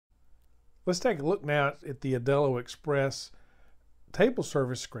Let's take a look now at the Aldelo Express table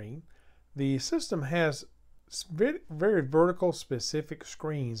service screen. The system has very vertical specific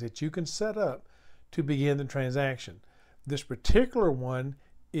screens that you can set up to begin the transaction. This particular one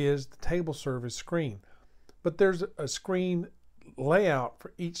is the table service screen, but there's a screen layout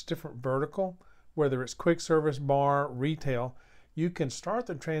for each different vertical, whether it's quick service, bar, retail. You can start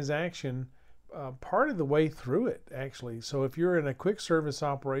the transaction part of the way through it, actually. So if you're in a quick service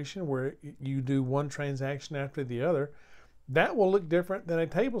operation where you do one transaction after the other, that will look different than a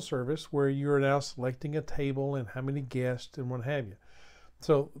table service where you're now selecting a table and how many guests and what have you.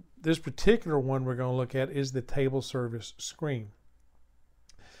 So this particular one we're going to look at is the table service screen.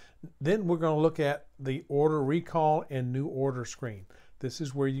 Then we're going to look at the order recall and new order screen. This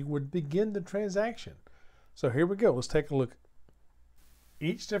is where you would begin the transaction. So here we go. Let's take a look.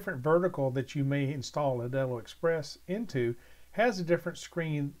 Each different vertical that you may install Aldelo Express into has a different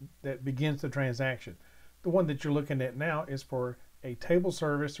screen that begins the transaction. The one that you're looking at now is for a table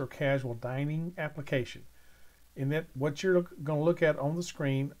service or casual dining application. And that what you're going to look at on the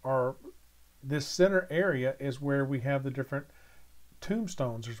screen are this center area is where we have the different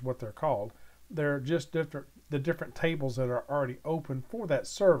tombstones, is what they're called. They're just the different tables that are already open for that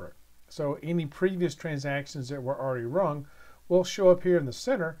server. So any previous transactions that were already rung will show up here in the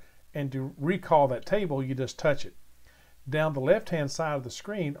center, and to recall that table, you just touch it. Down the left-hand side of the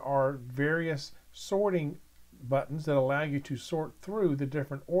screen are various sorting buttons that allow you to sort through the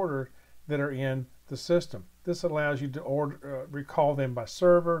different orders that are in the system. This allows you to recall them by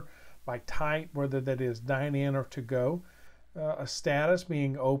server, by type, whether that is dine-in or to-go, a status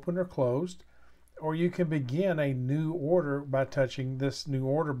being open or closed, or you can begin a new order by touching this new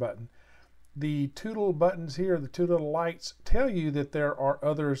order button. The two little buttons here, the two little lights, tell you that there are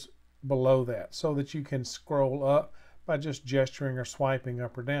others below that so that you can scroll up by just gesturing or swiping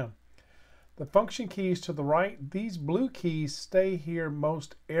up or down. The function keys to the right, these blue keys stay here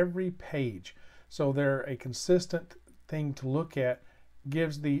most every page. So they're a consistent thing to look at,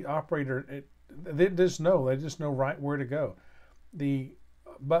 gives the operator, they just know right where to go. The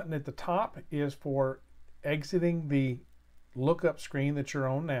button at the top is for exiting the lookup screen that you're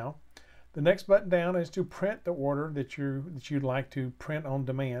on now. The next button down is to print the order that you'd like to print on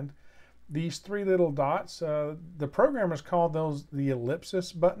demand. These three little dots, the programmers call those the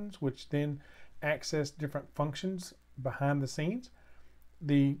ellipsis buttons, which then access different functions behind the scenes.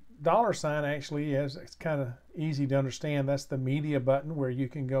 The dollar sign actually is, it's kind of easy to understand. That's the media button where you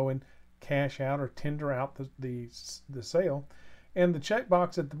can go and cash out or tender out the sale. And the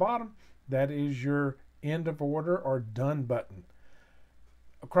checkbox at the bottom, that is your end of order or done button.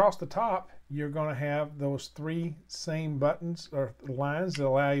 Across the top, you're going to have those three same buttons or lines that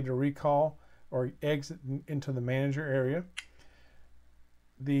allow you to recall or exit into the manager area.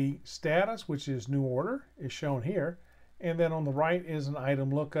 The status, which is new order, is shown here. And then on the right is an item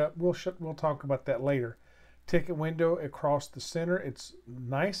lookup. We'll talk about that later. Ticket window across the center. It's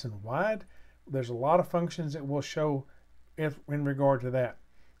nice and wide. There's a lot of functions that will show in regard to that.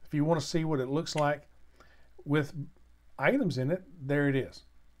 If you want to see what it looks like with items in it, there it is.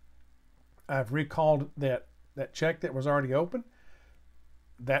 I've recalled that check that was already open.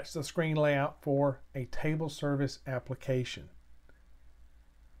 That's the screen layout for a table service application.